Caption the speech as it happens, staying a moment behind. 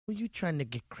Are you trying to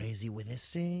get crazy with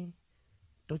this, eh?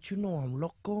 Don't you know I'm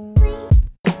loco?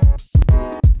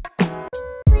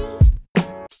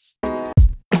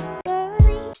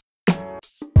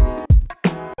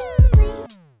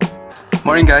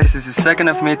 Morning guys, this is 2nd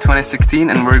of May 2016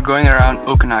 and we're going around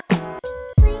Okanagan.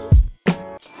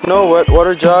 No, wet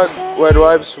water jug, wet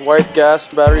wipes, white gas,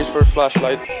 batteries for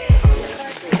flashlight.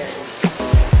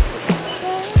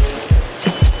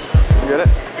 You get it?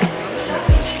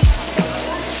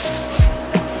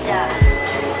 Yeah.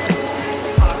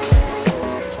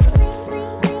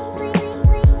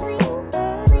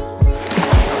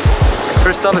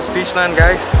 First stop is Beachland,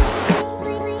 guys.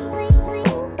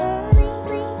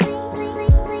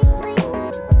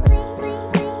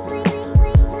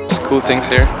 Cool things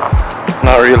here.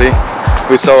 Not really.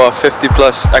 We saw a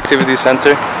 50+ activity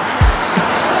center.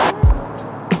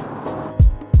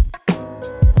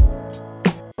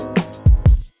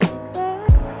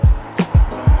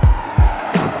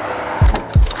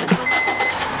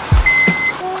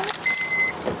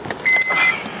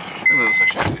 That was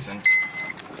actually decent.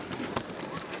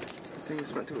 I think we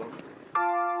spent too long.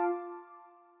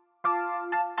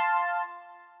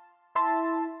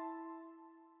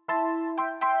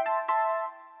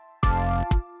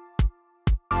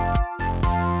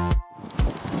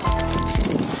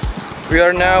 We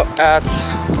are now at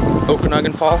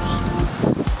Okanagan Falls,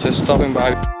 just stopping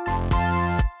by.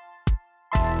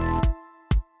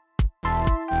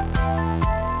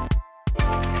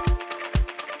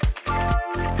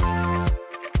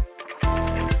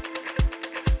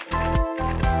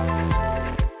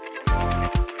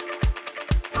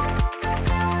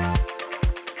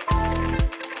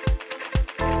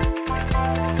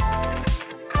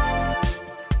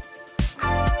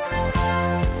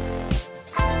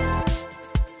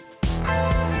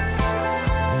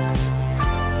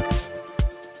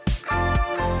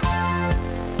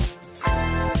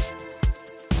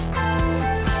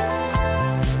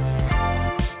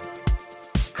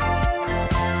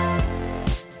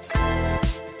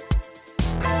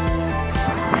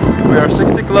 We are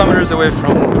 60 kilometers away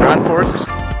from Grand Forks.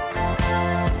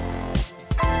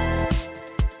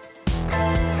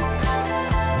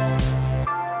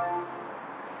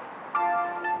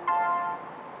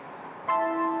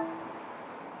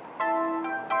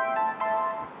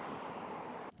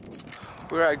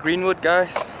 We're at Greenwood,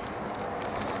 guys.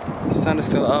 The sun is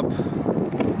still up.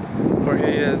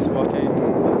 Jorge is walking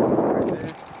right there.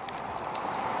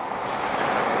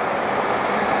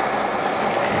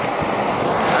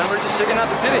 Just checking out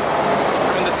the city,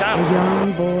 in the town. A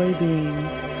young boy being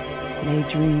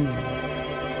daydreaming.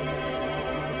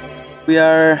 We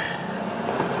are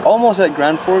almost at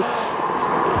Grand Forks,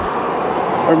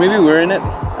 or maybe we're in it.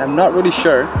 I'm not really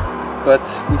sure, but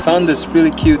we found this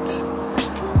really cute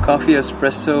coffee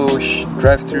espresso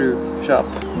drive-through shop,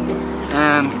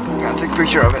 and I'll take a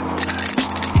picture of it.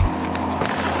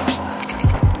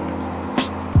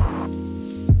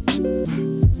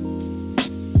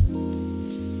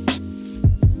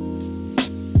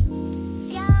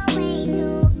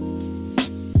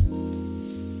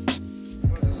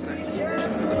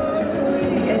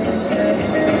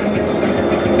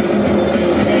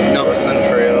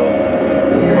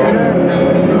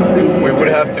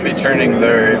 Turning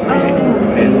there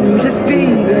is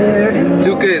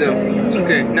 2K though.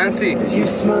 2K. Nancy,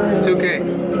 2K.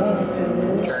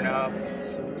 Turn off.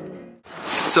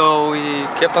 So we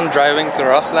kept on driving to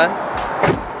Rossland,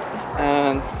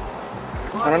 and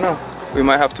I don't know, we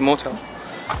might have to motel.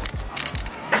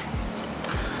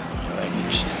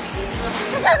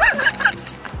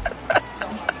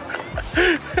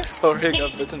 Jorge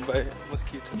got bitten by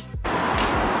mosquitoes.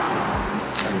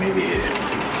 Or maybe it is.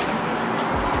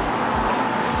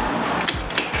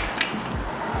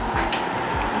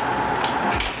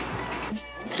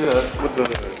 Yeah, that's what the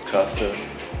cost of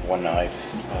one night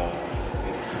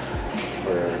is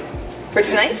For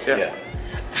tonight? Yeah.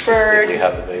 For if you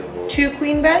have available. 2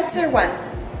 queen beds or 1?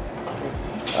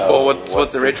 Well,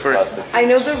 what's the rate for it? I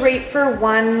know the rate for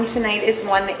 1 tonight is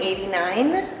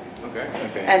 $189. Okay.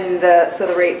 Okay. And so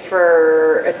the rate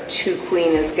for a 2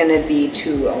 queen is going to be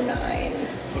 $209.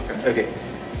 Okay. Okay.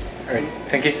 All right.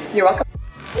 Thank you. You're welcome.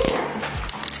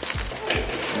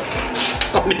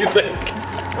 What do you think?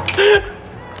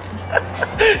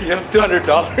 You have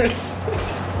 $200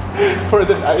 for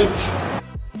the night.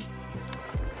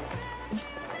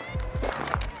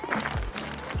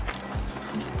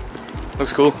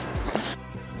 Looks cool.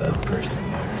 That person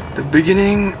there. The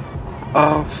beginning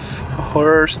of a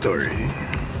horror story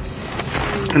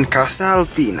in Casa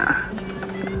Alpina.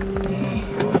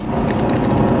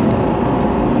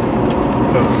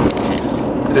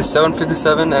 It is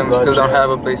 7:57 and we still don't have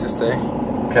a place to stay.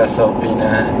 Casa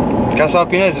Alpina. Casa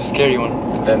Alpina is a scary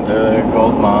one. Then the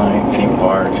gold mine, theme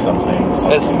park, something.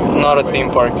 It's not a theme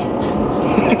park.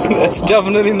 It's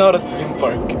definitely not a theme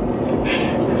park.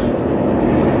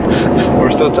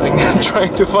 We're still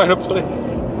trying to find a place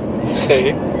to stay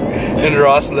in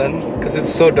Roslyn because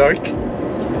it's so dark.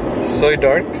 So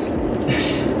dark.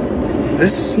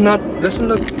 This doesn't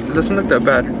look that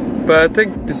bad. But I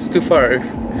think this is too far.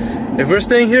 If we're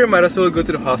staying here, might as well go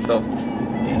to the hostel.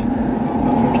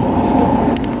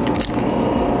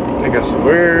 I guess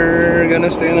we're gonna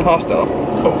stay in the hostel.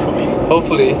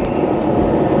 Hopefully.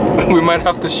 We might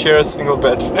have to share a single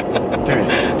bed.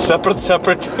 Separate.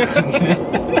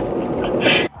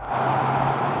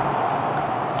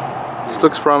 This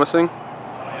looks promising.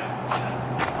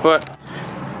 What?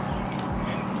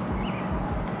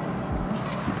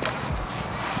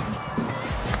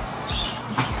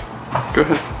 Go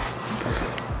ahead.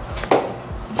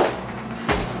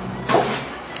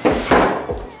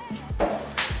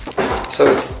 So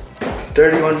it's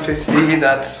 31.50,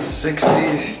 that's 60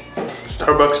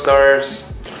 Starbucks stars.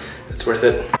 It's worth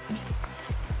it.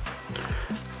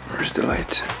 Where's the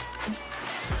light?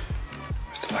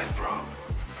 Where's the light, bro?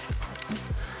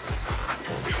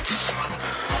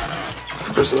 Of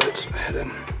course the light's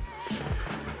hidden.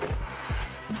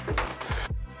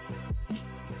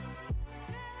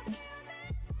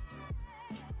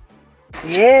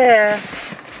 Yeah.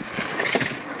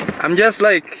 I'm just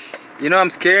like, you know,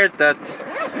 I'm scared that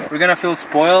we're gonna feel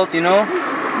spoiled, you know?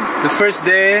 The first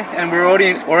day and we're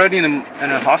already in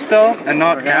a hostel and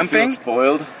not camping. Feel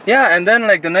spoiled. Yeah, and then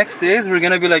like the next days we're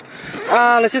gonna be like,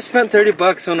 let's just spend 30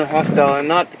 bucks on a hostel and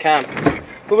not camp.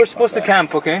 But we're supposed to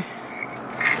camp, okay?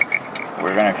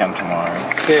 We're gonna camp tomorrow.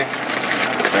 Okay.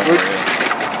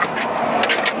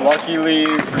 Luckily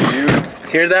for you.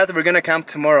 Hear that? We're gonna camp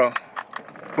tomorrow.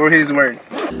 For his word.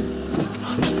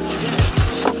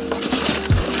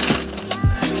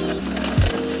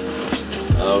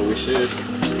 We should.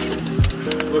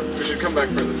 Look, we should come back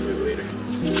for the food later.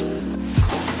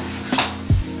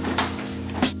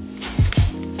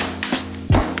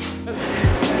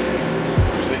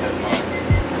 Usually headphones.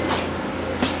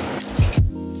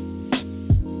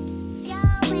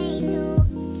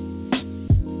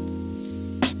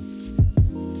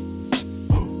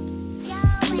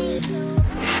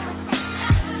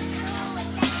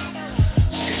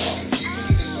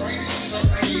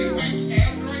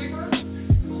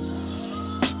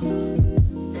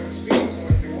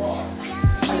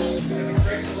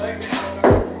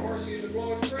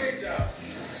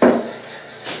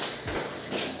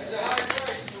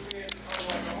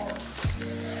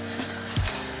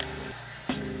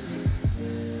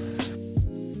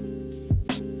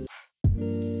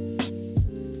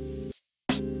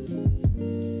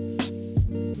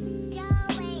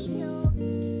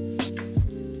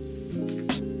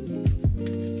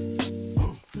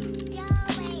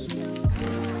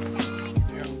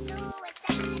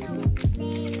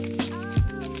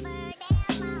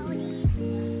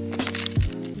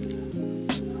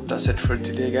 That's it for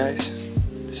today, guys.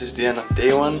 This is the end of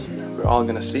day one. We're all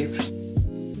gonna sleep.